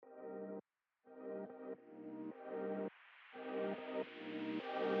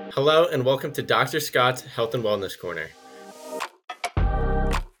Hello and welcome to Dr. Scott's Health and Wellness Corner.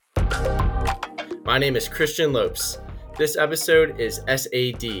 My name is Christian Lopes. This episode is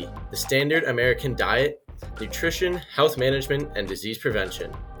SAD, the Standard American Diet, Nutrition, Health Management, and Disease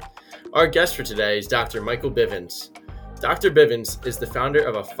Prevention. Our guest for today is Dr. Michael Bivens. Dr. Bivens is the founder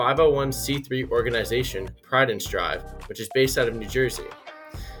of a 501c3 organization, Pride and Strive, which is based out of New Jersey.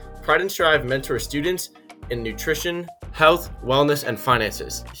 Pride and Strive mentors students in nutrition, health, wellness, and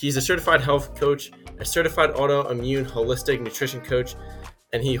finances. He's a certified health coach, a certified autoimmune holistic nutrition coach,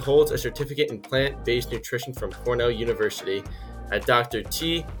 and he holds a certificate in plant-based nutrition from Cornell University at Dr.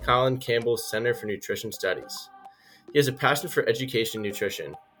 T. Colin Campbell's Center for Nutrition Studies. He has a passion for education and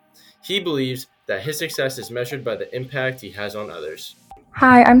nutrition. He believes that his success is measured by the impact he has on others.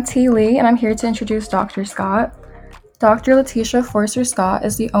 Hi, I'm T. Lee, and I'm here to introduce Dr. Scott. Dr. Letitia Forster Scott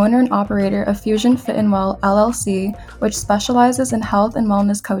is the owner and operator of Fusion Fit and Well LLC, which specializes in health and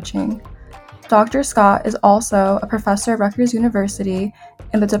wellness coaching. Dr. Scott is also a professor at Rutgers University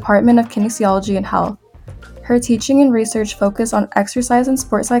in the Department of Kinesiology and Health. Her teaching and research focus on exercise and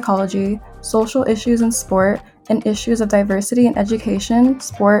sport psychology, social issues in sport, and issues of diversity in education,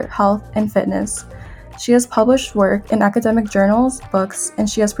 sport, health, and fitness. She has published work in academic journals, books, and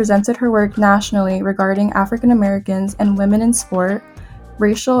she has presented her work nationally regarding African Americans and women in sport,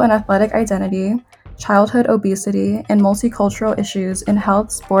 racial and athletic identity, childhood obesity, and multicultural issues in health,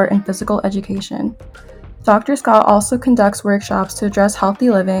 sport, and physical education. Dr. Scott also conducts workshops to address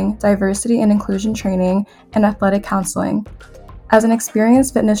healthy living, diversity and inclusion training, and athletic counseling. As an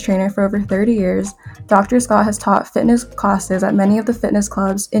experienced fitness trainer for over 30 years, Dr. Scott has taught fitness classes at many of the fitness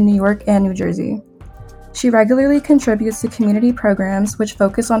clubs in New York and New Jersey. She regularly contributes to community programs which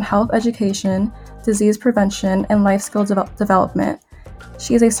focus on health education, disease prevention, and life skill development.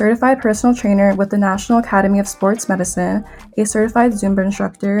 She is a certified personal trainer with the National Academy of Sports Medicine, a certified Zumba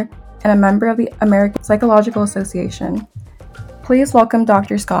instructor, and a member of the American Psychological Association. Please welcome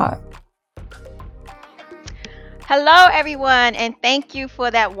Dr. Scott. Hello, everyone, and thank you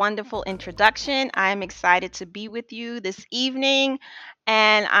for that wonderful introduction. I'm excited to be with you this evening,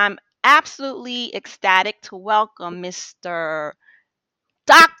 and I'm absolutely ecstatic to welcome Mr.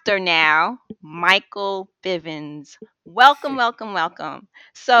 Dr. now, Michael Bivens. Welcome, welcome, welcome.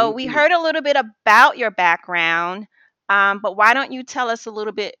 So we heard a little bit about your background, but why don't you tell us a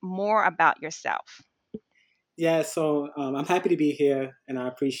little bit more about yourself? Yeah, so I'm happy to be here, and I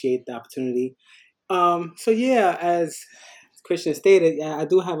appreciate the opportunity. As Christian stated, I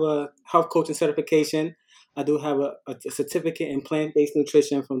do have a health coaching certification. I do have a certificate in plant-based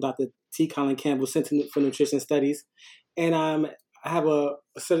nutrition from Dr. T. Colin Campbell Center for Nutrition Studies, and I have a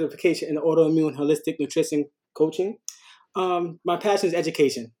certification in autoimmune holistic nutrition coaching. My passion is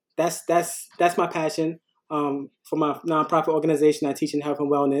education. That's my passion. For my nonprofit organization, I teach in health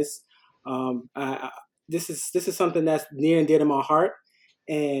and wellness. This is something that's near and dear to my heart,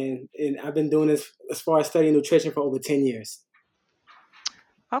 and I've been doing this as far as studying nutrition for over 10 years.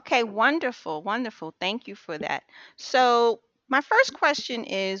 Okay, wonderful, wonderful. Thank you for that. So, my first question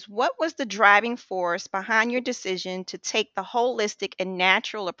is, what was the driving force behind your decision to take the holistic and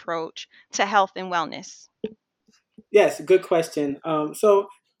natural approach to health and wellness? Yes, good question. So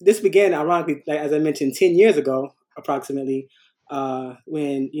this began ironically, like as I mentioned, 10 years ago, approximately,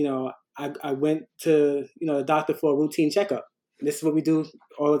 when I went to the doctor for a routine checkup. This is what we do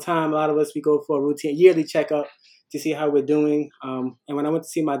all the time. A lot of us, we go for a routine yearly checkup to see how we're doing. And when I went to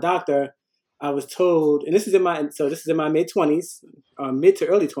see my doctor, I was told, and this is in my mid-20s, mid to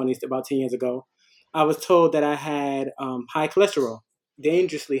early 20s, about 10 years ago. I was told that I had high cholesterol,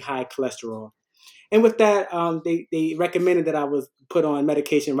 dangerously high cholesterol. And with that, they recommended that I was put on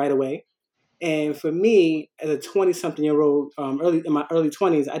medication right away. And for me, as a 20-something-year-old, early in my early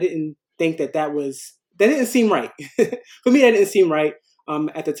 20s, I didn't think that didn't seem right. For me, that didn't seem right.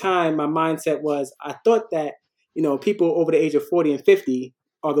 At the time, my mindset was, I thought that people over the age of 40 and 50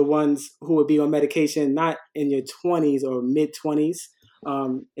 are the ones who would be on medication, not in your 20s or mid 20s.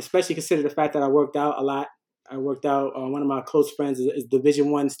 Especially consider the fact that I worked out a lot. I worked out. One of my close friends is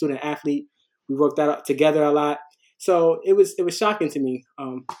Division I student athlete. We worked out together a lot. So it was shocking to me.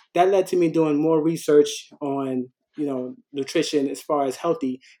 That led to me doing more research on nutrition as far as healing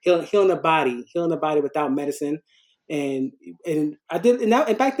the body without medicine, and I did,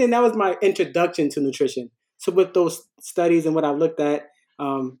 and back then that was my introduction to nutrition. So with those studies and what I looked at,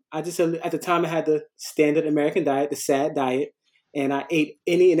 I just at the time I had the standard American diet, the SAD diet, and I ate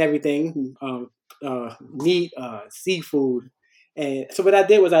any and everything, meat, seafood. And so what I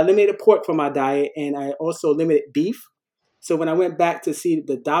did was I eliminated pork from my diet, and I also limited beef. So when I went back to see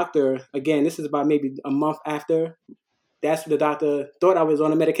the doctor again, this is about maybe a month after that's when the doctor thought I was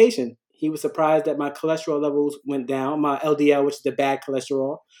on a medication. He was surprised that my cholesterol levels went down, my LDL, which is the bad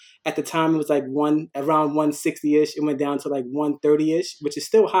cholesterol. At the time, it was like around 160-ish. It went down to like 130-ish, which is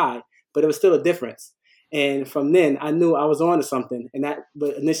still high, but it was still a difference. And from then, I knew I was on to something, and that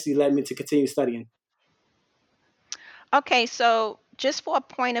initially led me to continue studying. Okay, so just for a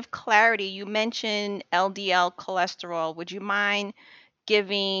point of clarity, you mentioned LDL cholesterol. Would you mind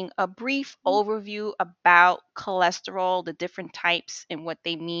giving a brief overview about cholesterol, the different types, and what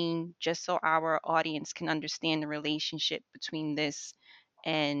they mean, just so our audience can understand the relationship between this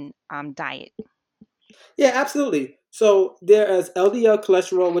and diet? Yeah, absolutely. So there is LDL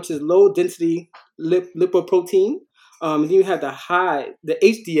cholesterol, which is low density lipoprotein. Then you have the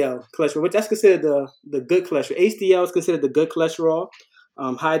HDL cholesterol, which that's considered the good cholesterol. HDL is considered the good cholesterol,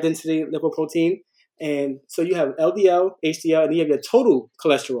 high density lipoprotein. And so you have LDL, HDL, and then you have your total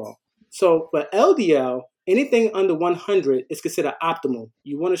cholesterol. So for LDL, anything under 100 is considered optimal.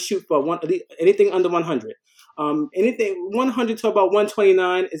 You want to shoot for anything under 100. Anything 100 to about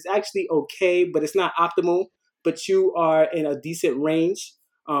 129 is actually okay, but it's not optimal. But you are in a decent range.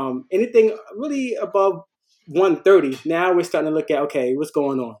 Anything really above 130, now we're starting to look at, okay, what's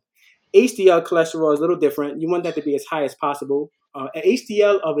going on? HDL cholesterol is a little different. You want that to be as high as possible. An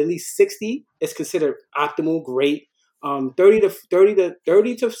HDL of at least 60 is considered optimal, great. 30 to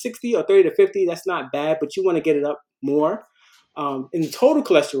 60 or 30 to 50, that's not bad, but you want to get it up more. In total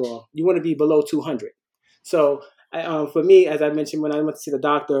cholesterol, you want to be below 200. So for me, as I mentioned, when I went to see the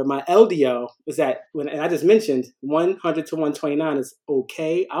doctor, my LDL was and I just mentioned 100 to 129 is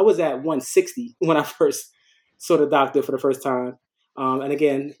okay. I was at 160 when I first saw the doctor for the first time. And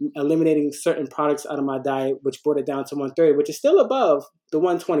again, eliminating certain products out of my diet, which brought it down to 130, which is still above the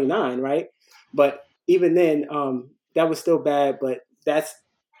 129, right? But even then, that was still bad. But that's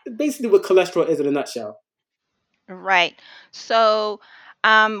basically what cholesterol is in a nutshell. Right. So,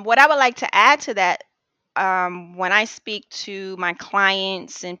 what I would like to add to that, when I speak to my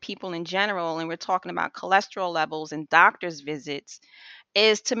clients and people in general, and we're talking about cholesterol levels and doctor's visits,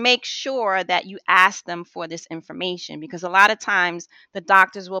 is to make sure that you ask them for this information, because a lot of times the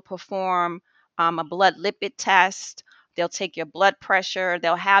doctors will perform a blood lipid test. They'll take your blood pressure,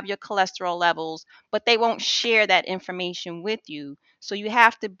 they'll have your cholesterol levels, but they won't share that information with you. So you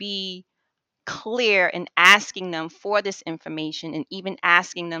have to be clear in asking them for this information, and even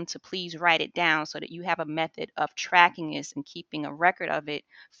asking them to please write it down so that you have a method of tracking this and keeping a record of it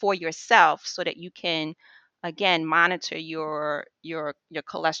for yourself, so that you can again monitor your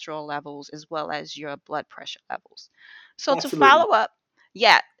cholesterol levels as well as your blood pressure levels. So to Absolutely. follow up,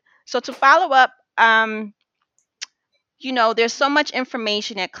 yeah. So to follow up, there's so much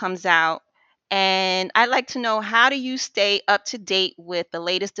information that comes out, and I'd like to know, how do you stay up to date with the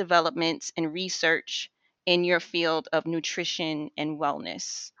latest developments and research in your field of nutrition and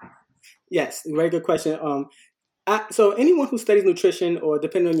wellness? Yes, very good question. So anyone who studies nutrition, or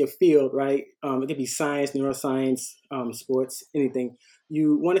depending on your field, right? It could be science, neuroscience, sports, anything.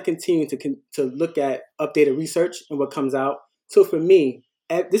 You want to continue to look at updated research and what comes out. So for me,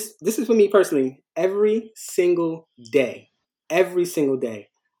 this is for me personally. Every single day,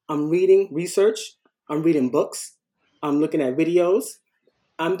 I'm reading research. I'm reading books. I'm looking at videos.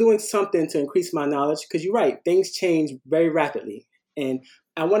 I'm doing something to increase my knowledge, because you're right, things change very rapidly, and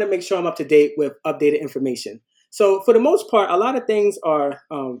I want to make sure I'm up to date with updated information. So for the most part, a lot of things are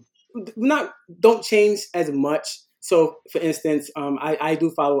not don't change as much. So for instance, I do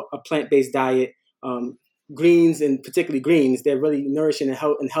follow a plant-based diet. Greens, and particularly greens, they're really nourishing and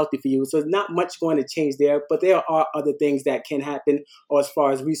healthy for you. So it's not much going to change there, but there are other things that can happen, or as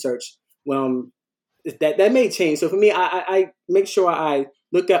far as research. Well, that may change. So for me, I make sure I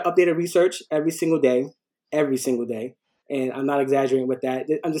look at updated research every single day, and I'm not exaggerating with that.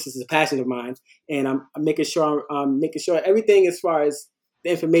 This is a passion of mine, and I'm making sure everything as far as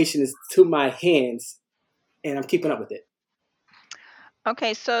the information is to my hands, and I'm keeping up with it.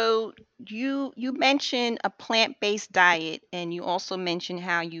 Okay, so you mentioned a plant-based diet, and you also mentioned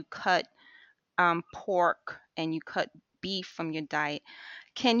how you cut pork and you cut beef from your diet.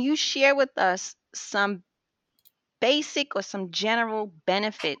 Can you share with us some basic or some general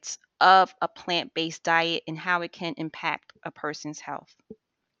benefits of a plant-based diet and how it can impact a person's health?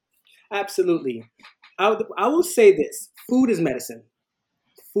 Absolutely. I will say this: food is medicine.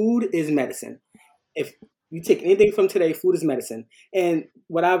 Food is medicine. If you take anything from today, food is medicine. And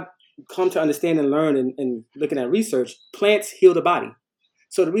what I've come to understand and learn, and looking at research, plants heal the body.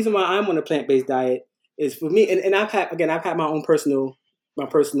 So the reason why I'm on a plant-based diet is for me, and I've had my own personal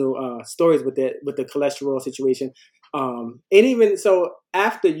stories with the cholesterol situation, and even so,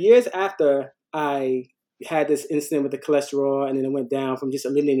 years after I had this incident with the cholesterol, and then it went down from just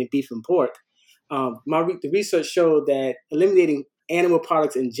eliminating beef and pork. The research showed that eliminating animal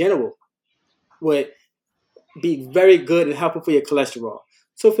products in general would be very good and helpful for your cholesterol.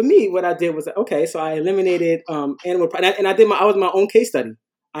 So for me, what I did was, okay, so I eliminated animal products, and I was my own case study.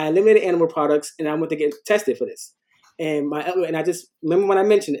 I eliminated animal products, and I went to get tested for this. And I just remember when I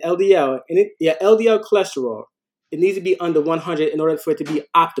mentioned LDL, and LDL cholesterol, it needs to be under 100 in order for it to be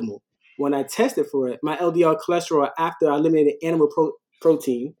optimal. When I tested for it, my LDL cholesterol after I eliminated animal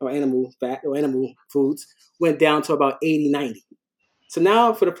protein or animal fat or animal foods went down to about 80, 90. So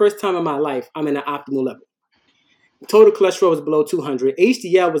now, for the first time in my life, I'm in an optimal level. Total cholesterol was below 200.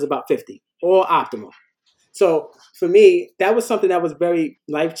 HDL was about 50, all optimal. So for me, that was something that was very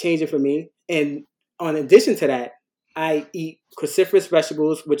life-changing for me. And in addition to that, I eat cruciferous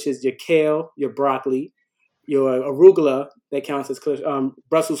vegetables, which is your kale, your broccoli, your arugula, that counts as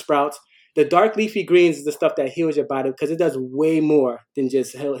Brussels sprouts. The dark leafy greens is the stuff that heals your body because it does way more than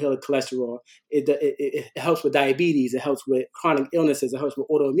just heal cholesterol. It helps with diabetes. It helps with chronic illnesses. It helps with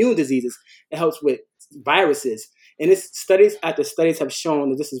autoimmune diseases. It helps with viruses. And studies after studies have shown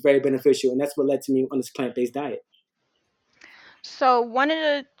that this is very beneficial, and that's what led to me on this plant-based diet. So one of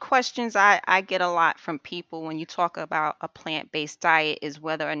the questions I get a lot from people when you talk about a plant-based diet is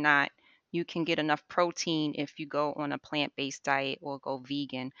whether or not you can get enough protein if you go on a plant-based diet or go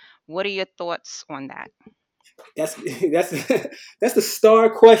vegan. What are your thoughts on that? That's the star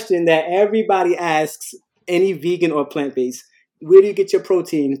question that everybody asks any vegan or plant-based. Where do you get your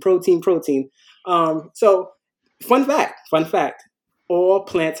protein? Protein. So fun fact, all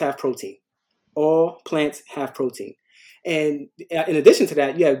plants have protein. All plants have protein. And in addition to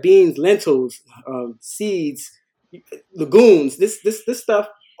that, you have beans, lentils, seeds, legumes. This stuff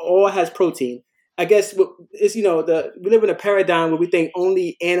all has protein. I guess it's we live in a paradigm where we think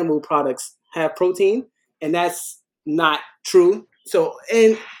only animal products have protein, and that's not true. So,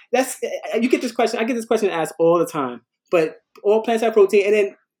 and you get this question. I get this question asked all the time. But all plants have protein, and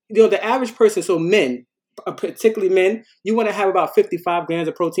then the average person, so men, particularly men, you want to have about 55 grams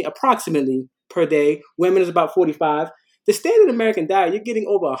of protein approximately per day. Women is about 45. The standard American diet, you're getting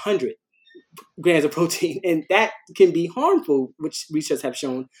over 100 grams of protein, and that can be harmful, which research have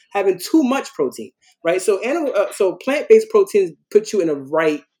shown, having too much protein, right? So so plant-based proteins put you in a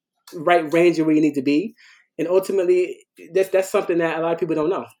right range of where you need to be, and ultimately, that's something that a lot of people don't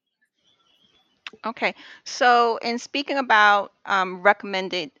know. Okay, so in speaking about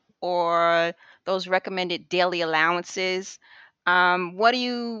recommended or those recommended daily allowances, what are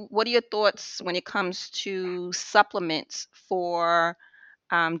your thoughts when it comes to supplements for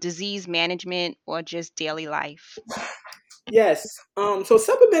disease management or just daily life? Yes. So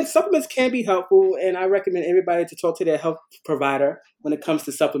supplements can be helpful, and I recommend everybody to talk to their health provider when it comes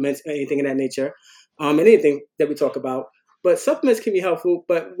to supplements or anything of that nature, and anything that we talk about. But supplements can be helpful.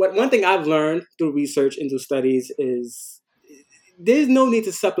 But one thing I've learned through research and through studies is there's no need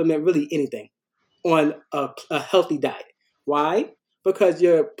to supplement really anything on a healthy diet. Why? Because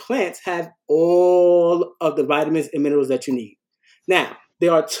your plants have all of the vitamins and minerals that you need. Now,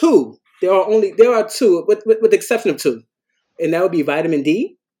 there are two, with the exception of two, and that would be vitamin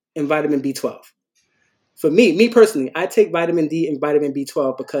D and vitamin B12. For me personally, I take vitamin D and vitamin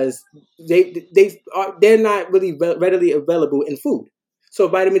B12 because they're not really readily available in food. So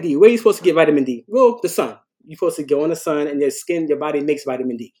vitamin D, where are you supposed to get vitamin D? Well, the sun. You're supposed to go in the sun, and your body makes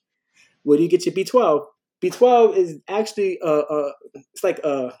vitamin D. Where do you get your B12? B12 is actually it's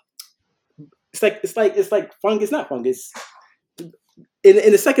like fungus, not fungus. In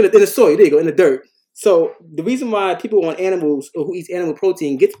the soil, there you go, in the dirt. So the reason why people on animals or who eat animal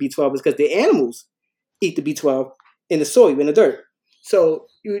protein gets B12 is because the animals eat the B12 in the soil, in the dirt. So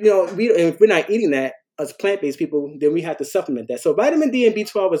if we're not eating that as plant-based people, then we have to supplement that. So vitamin D and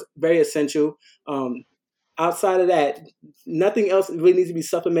B12 is very essential. Outside of that, nothing else really needs to be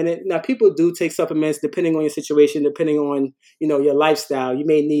supplemented. Now, people do take supplements depending on your situation, depending on your lifestyle. You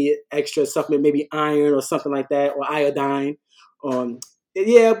may need extra supplement, maybe iron or something like that, or iodine.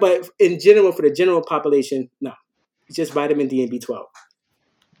 But in general, for the general population, no, it's just vitamin D and B12.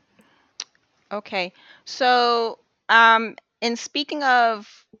 Okay, so in speaking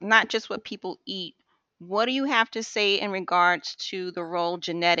of not just what people eat, what do you have to say in regards to the role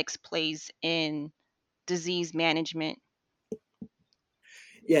genetics plays in disease management?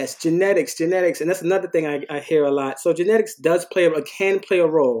 Yes, genetics, and that's another thing I hear a lot. So genetics can play a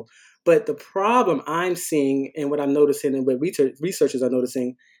role, but the problem I'm seeing and what I'm noticing and what researchers are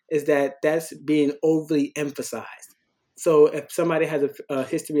noticing is that that's being overly emphasized. So if somebody has a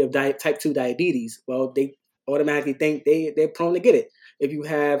history of type 2 diabetes, well, they automatically think they're prone to get it. If you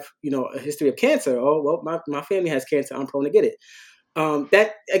have, a history of cancer, oh, well, my family has cancer, I'm prone to get it.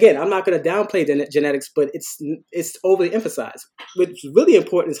 That, again, I'm not going to downplay genetics, but it's overly emphasized. What's really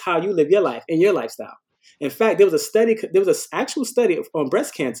important is how you live your life and your lifestyle. In fact, there was an actual study on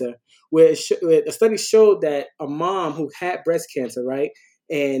breast cancer where a study showed that a mom who had breast cancer, right,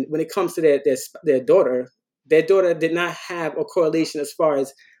 and when it comes to their daughter did not have a correlation as far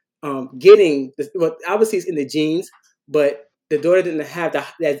as getting, well, obviously it's in the genes, but the daughter didn't have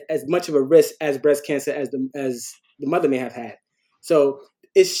as much of a risk as breast cancer as the mother may have had. So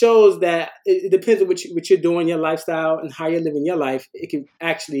it shows that it depends on what you're doing, your lifestyle, and how you're living your life. It can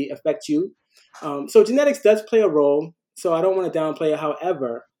actually affect you. So genetics does play a role. So I don't want to downplay it.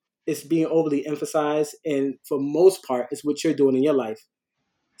 However, it's being overly emphasized, and for most part, it's what you're doing in your life.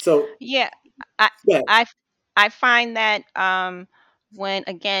 So Yeah, I yeah, I I find that when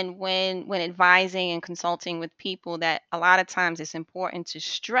advising and consulting with people, that a lot of times it's important to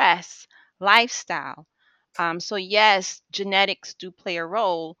stress lifestyle. So yes, genetics do play a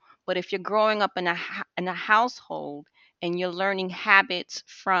role, but if you're growing up in a household and you're learning habits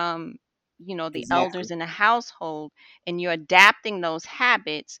from, the exactly, elders in the household, and you're adapting those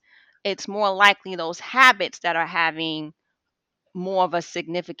habits, it's more likely those habits that are having more of a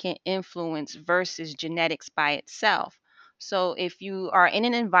significant influence versus genetics by itself. So if you are in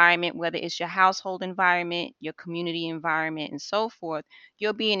an environment, whether it's your household environment, your community environment, and so forth,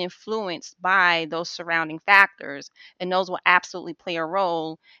 you're being influenced by those surrounding factors, and those will absolutely play a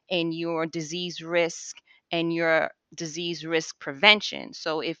role in your disease risk and your disease risk prevention.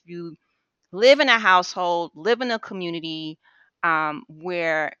 So if you live in a household, live in a community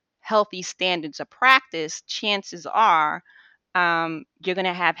where healthy standards are practiced, chances are you're going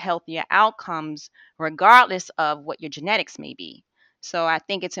to have healthier outcomes regardless of what your genetics may be. So I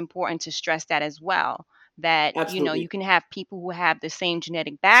think it's important to stress that as well. That, you absolutely. can have people who have the same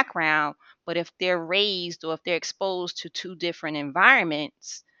genetic background, but if they're raised or if they're exposed to two different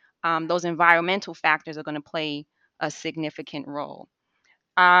environments, those environmental factors are going to play a significant role.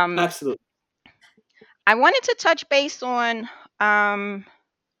 Um, Absolutely. I wanted to touch base on um,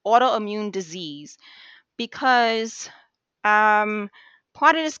 autoimmune disease because part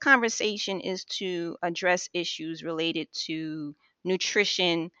of this conversation is to address issues related to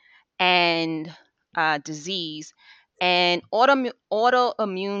nutrition and disease. And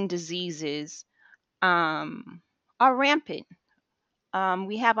autoimmune diseases are rampant.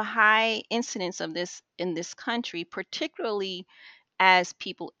 We have a high incidence of this in this country, particularly as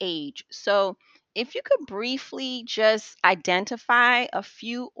people age. So, if you could briefly just identify a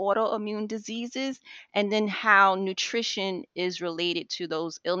few autoimmune diseases, and then how nutrition is related to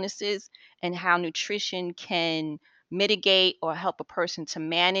those illnesses, and how nutrition can mitigate or help a person to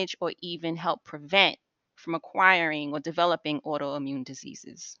manage or even help prevent from acquiring or developing autoimmune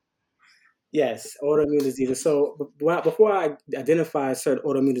diseases. Yes, autoimmune diseases. So before I identify certain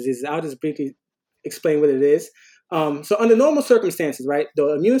autoimmune diseases, I'll just briefly explain what it is. So under normal circumstances, right,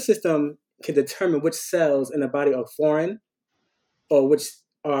 the immune system can determine which cells in the body are foreign or which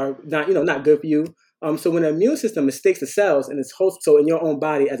are not, not good for you. So when the immune system mistakes the cells and its host, so in your own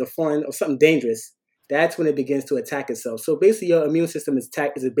body as a foreign or something dangerous, that's when it begins to attack itself. So basically, your immune system is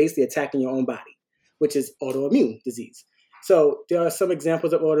basically attacking your own body, which is autoimmune disease. So there are some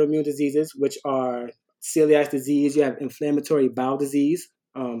examples of autoimmune diseases, which are celiac disease. You have inflammatory bowel disease,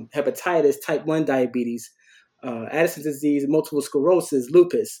 hepatitis, type 1 diabetes, Addison's disease, multiple sclerosis,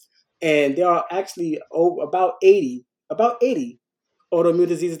 lupus. And there are actually about 80 autoimmune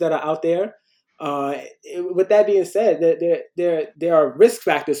diseases that are out there. With that being said, there are risk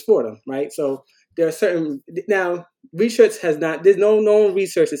factors for them, right? So there are certain, now research has not, there's no known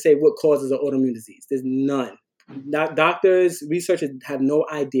research to say what causes an autoimmune disease. There's none. Doctors, researchers have no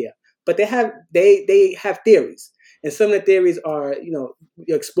idea, but they have theories, and some of the theories are, your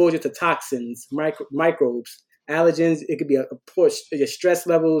exposure to toxins, microbes, allergens. It could be a push, your stress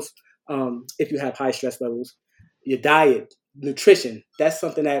levels, if you have high stress levels, your diet, nutrition. That's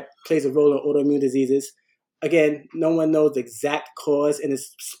something that plays a role in autoimmune diseases. Again, no one knows the exact cause, and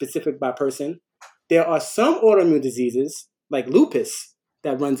it's specific by person. There are some autoimmune diseases like lupus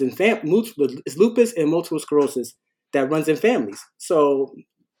that runs in it's lupus and multiple sclerosis that runs in families. So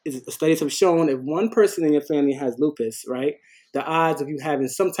studies have shown if one person in your family has lupus, right, the odds of you having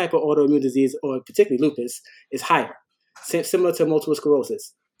some type of autoimmune disease, or particularly lupus, is higher, similar to multiple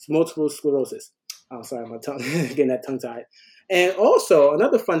sclerosis. It's multiple sclerosis. Oh, sorry, my tongue getting that tongue tied. And also,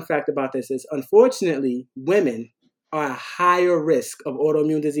 another fun fact about this is, unfortunately, women are a higher risk of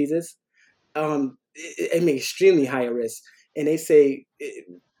autoimmune diseases. I mean, extremely higher risk. And they say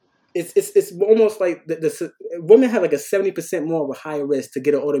it's almost like the women have like a 70% more of a higher risk to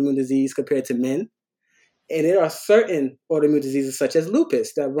get an autoimmune disease compared to men. And there are certain autoimmune diseases such as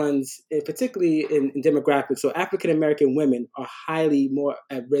lupus that runs particularly in demographics. So African American women are highly more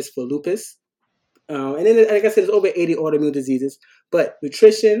at risk for lupus. And then, like I said, there's over 80 autoimmune diseases. But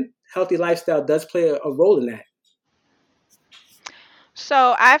nutrition, healthy lifestyle does play a role in that.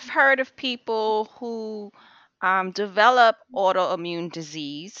 So I've heard of people who develop autoimmune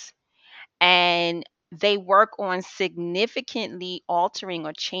disease and they work on significantly altering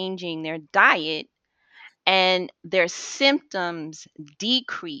or changing their diet, and their symptoms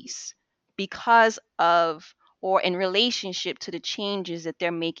decrease because of or in relationship to the changes that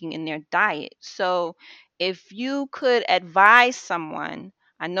they're making in their diet. So, if you could advise someone,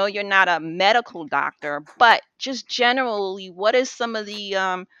 I know you're not a medical doctor, but just generally, what is some of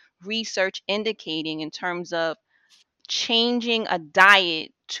the research indicating in terms of changing a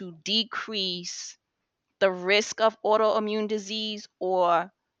diet to decrease the risk of autoimmune disease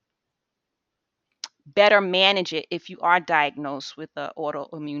or better manage it if you are diagnosed with an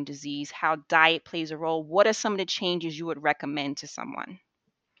autoimmune disease, how diet plays a role? What are some of the changes you would recommend to someone?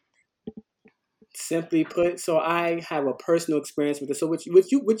 Simply put, so I have a personal experience with this. So what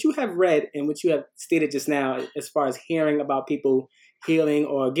you have read and what you have stated just now, as far as hearing about people healing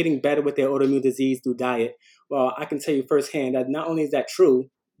or getting better with their autoimmune disease through diet, well, I can tell you firsthand that not only is that true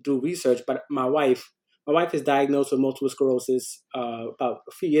through research, but my wife is diagnosed with multiple sclerosis about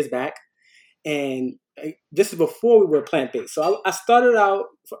a few years back, and this is before we were plant based. So I started out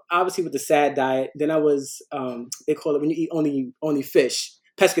obviously with the SAD diet. Then I was they call it when you eat only fish,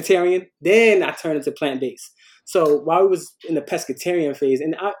 pescatarian. Then I turned into plant based. So while I was in the pescatarian phase,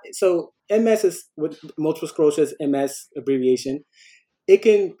 so MS is with multiple sclerosis, MS abbreviation. It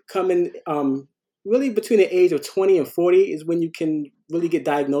can come in really between the age of 20 and 40 is when you can really get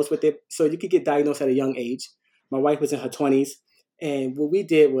diagnosed with it. So you could get diagnosed at a young age. My wife was in her 20s. And what we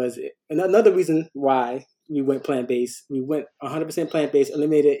did was, another reason why we went plant based, we went 100% plant based,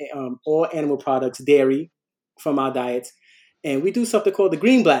 eliminated all animal products, dairy from our diets. And we do something called the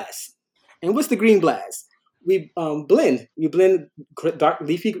green blast. And what's the green blast? We blend dark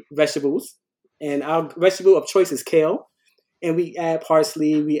leafy vegetables, and our vegetable of choice is kale, and we add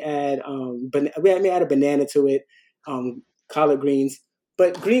parsley, we may add a banana to it, collard greens.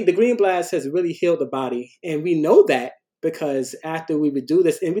 But the green blast has really healed the body, and we know that because after we would do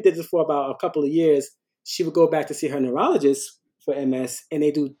this, and we did this for about a couple of years, she would go back to see her neurologist for MS, and they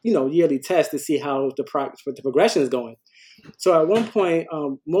do yearly tests to see how the progression is going. So at one point,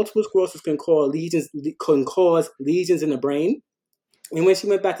 multiple sclerosis can cause lesions in the brain, and when she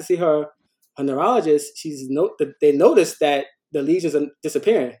went back to see her neurologist, they noticed that the lesions are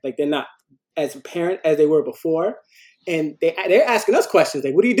disappearing. Like they're not as apparent as they were before, and they're asking us questions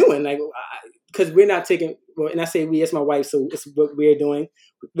like, "What are you doing?" Like, because we're not taking. Well, and I say we, as my wife, so it's what we're doing.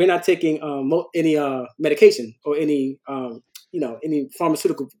 We're not taking any medication or any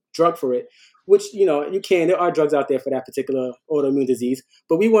pharmaceutical drug for it. Which you can. There are drugs out there for that particular autoimmune disease,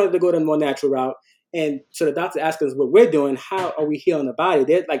 but we wanted to go the more natural route. And so the doctor asked us what we're doing. How are we healing the body?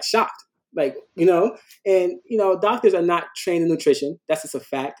 They're like shocked, and doctors are not trained in nutrition. That's just a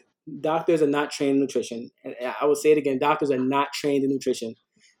fact. Doctors are not trained in nutrition. And I will say it again. Doctors are not trained in nutrition.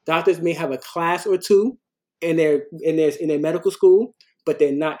 Doctors may have a class or two in their medical school, but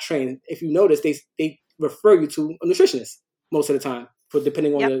they're not trained. If you notice, they refer you to a nutritionist most of the time, for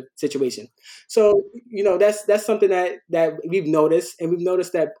depending on Yep. the situation. So that's something that we've noticed, and we've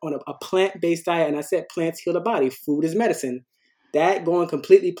noticed that on a plant-based diet. And I said plants heal the body. Food is medicine. That going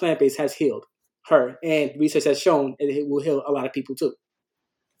completely plant-based has healed her, and research has shown it will heal a lot of people too.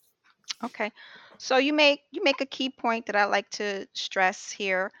 Okay. So you make a key point that I like to stress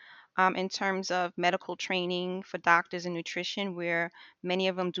here, in terms of medical training for doctors in nutrition, where many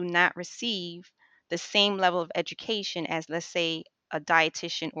of them do not receive the same level of education as, let's say, a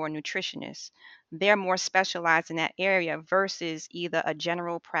dietitian or a nutritionist. They're more specialized in that area versus either a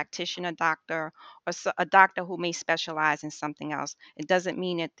general practitioner doctor or a doctor who may specialize in something else. It doesn't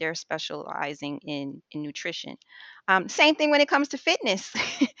mean that they're specializing in nutrition. Same thing when it comes to fitness.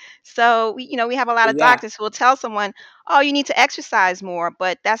 So we have a lot of Yeah, doctors who will tell someone, "Oh, you need to exercise more,"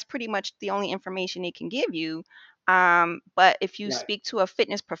 but that's pretty much the only information they can give you. But if you right. speak to a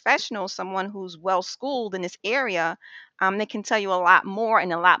fitness professional, someone who's well schooled in this area, they can tell you a lot more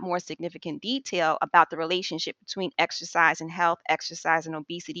in a lot more significant detail about the relationship between exercise and health, exercise and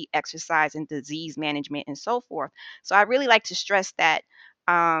obesity, exercise and disease management, and so forth. So I really like to stress that.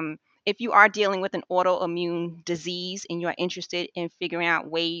 if you are dealing with an autoimmune disease and you're interested in figuring out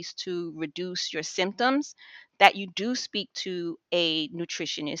ways to reduce your symptoms, that you do speak to a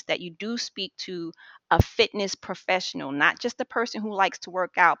nutritionist, that you do speak to a fitness professional, not just a person who likes to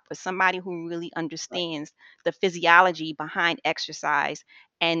work out, but somebody who really understands the physiology behind exercise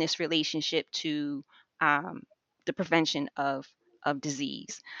and this relationship to um, the prevention of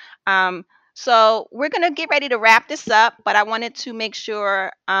disease. Um, so we're going to get ready to wrap this up, but I wanted to make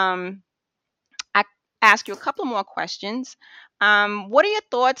sure I ask you a couple more questions. What are your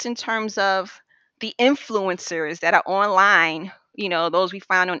thoughts in terms of the influencers that are online? You know, those we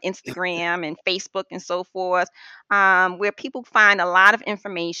find on Instagram and Facebook and so forth, where people find a lot of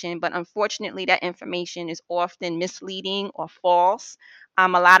information, but unfortunately, that information is often misleading or false. A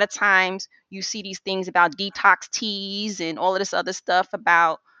lot of times, you see these things about detox teas and all of this other stuff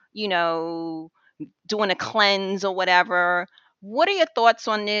about, you know, doing a cleanse or whatever. What are your thoughts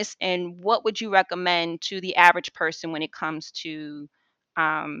on this, and what would you recommend to the average person when it comes to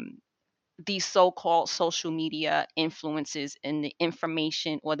um, these so-called social media influences and the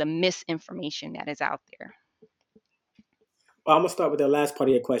information or the misinformation that is out there? Well, I'm gonna start with the last part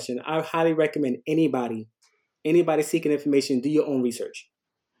of your question. I highly recommend anybody seeking information, do your own research.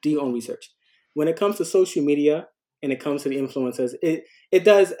 Do your own research. When it comes to social media and it comes to the influencers, it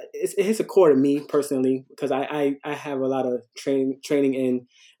hits a core to me personally because I have a lot of training in,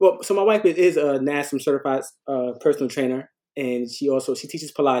 well, so my wife is a NASM certified personal trainer, and she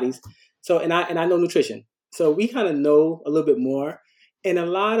teaches Pilates. So and I know nutrition. So we kind of know a little bit more. And a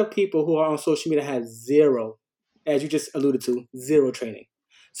lot of people who are on social media have zero, as you just alluded to, zero training.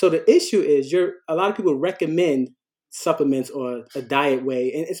 So the issue is a lot of people recommend supplements or a diet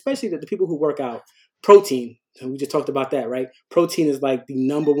way, and especially the people who work out, protein. So we just talked about that, right? Protein is like the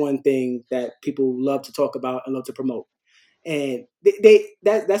number one thing that people love to talk about and love to promote. And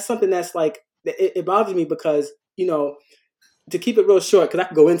that's something that's like, it bothers me because, to keep it real short, because I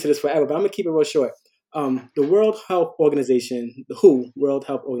could go into this forever, but I'm gonna keep it real short. The World Health Organization, the WHO World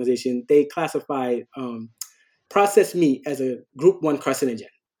Health Organization, they classified processed meat as a group 1 carcinogen,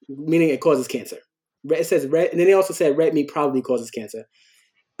 meaning it causes cancer. It says red, and then they also said red meat probably causes cancer.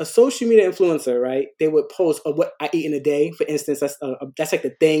 A social media influencer, right? They would post what I eat in a day, for instance. That's like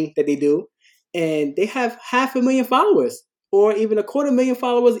the thing that they do, and they have 500,000 followers, or even 250,000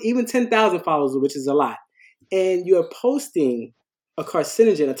 followers, even 10,000 followers, which is a lot. And you're posting a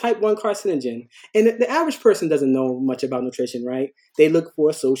carcinogen, a type 1 carcinogen, and the average person doesn't know much about nutrition, right? They look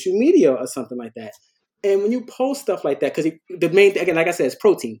for social media or something like that. And when you post stuff like that, because the main thing, again, like I said, is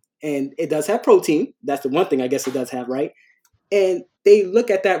protein. And it does have protein. That's the one thing I guess it does have, right? And they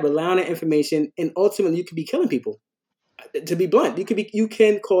look at that, rely on that information, and ultimately you could be killing people. To be blunt, you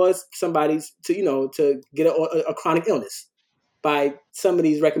can cause somebody to get a chronic illness by some of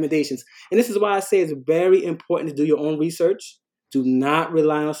these recommendations. And this is why I say it's very important to do your own research. Do not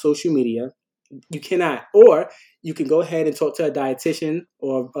rely on social media. You cannot. Or you can go ahead and talk to a dietitian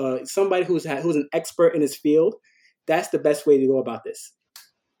or somebody who's an expert in his field. That's the best way to go about this.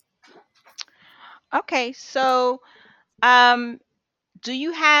 Okay, so do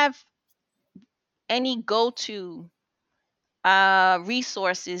you have any go-to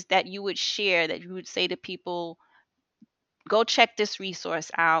resources that you would share, that you would say to people, go check this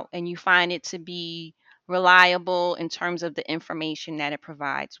resource out, and you find it to be reliable in terms of the information that it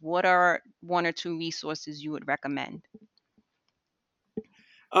provides? What are 1 or 2 resources you would recommend?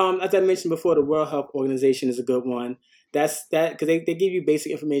 As I mentioned before, the World Health Organization is a good one. That's that because they give you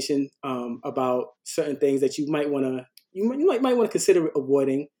basic information about certain things that you might want to consider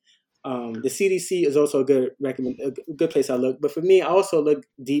avoiding. The CDC is also a good place I look. But for me, I also look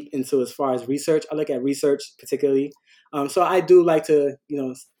deep into as far as research. I look at research particularly. So I do like to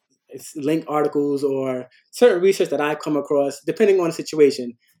link articles or certain research that I've come across, depending on the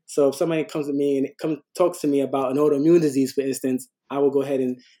situation. So if somebody comes to me and talks to me about an autoimmune disease, for instance, I will go ahead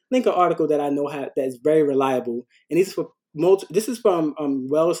and link an article that I know that is very reliable. And this is from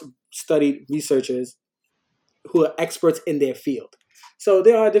well-studied researchers who are experts in their field. So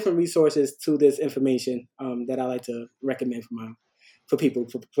there are different resources to this information that I like to recommend for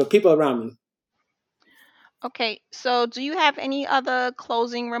people around me. Okay, so do you have any other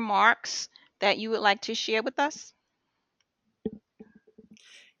closing remarks that you would like to share with us?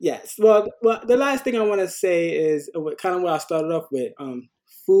 Yes. Well, the last thing I want to say is kind of what I started off with.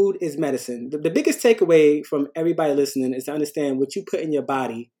 Food is medicine. The biggest takeaway from everybody listening is to understand what you put in your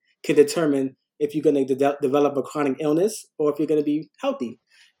body can determine if you're going to develop a chronic illness or if you're going to be healthy.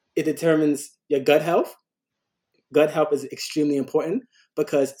 It determines your gut health. Gut health is extremely important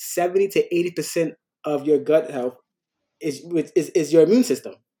because 70 to 80% of your gut health is your immune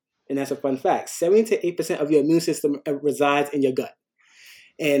system. And that's a fun fact. 70 to 8% of your immune system resides in your gut.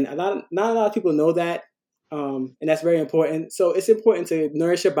 And not a lot of people know that. And that's very important. So it's important to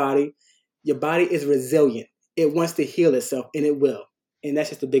nourish your body. Your body is resilient. It wants to heal itself, and it will. And that's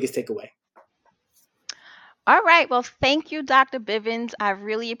just the biggest takeaway. All right. Well, thank you, Dr. Bivens. I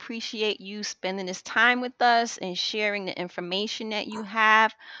really appreciate you spending this time with us and sharing the information that you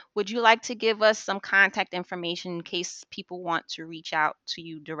have. Would you like to give us some contact information in case people want to reach out to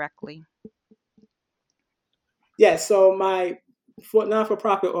you directly? Yes. So my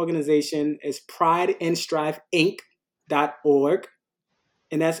non-for-profit organization is prideandstriveinc.org.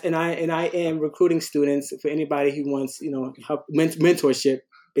 And I am recruiting students for anybody who wants, help, mentorship,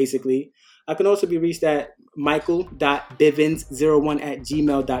 basically. I can also be reached at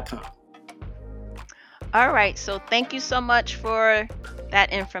michael.bivens01@gmail.com. All right. So thank you so much for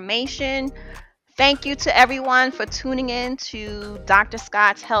that information. Thank you to everyone for tuning in to Dr.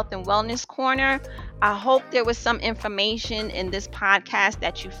 Scott's Health and Wellness Corner. I hope there was some information in this podcast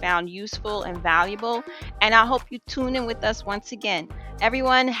that you found useful and valuable. And I hope you tune in with us once again.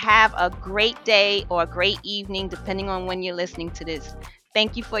 Everyone have a great day or a great evening, depending on when you're listening to this.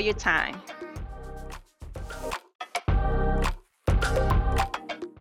 Thank you for your time.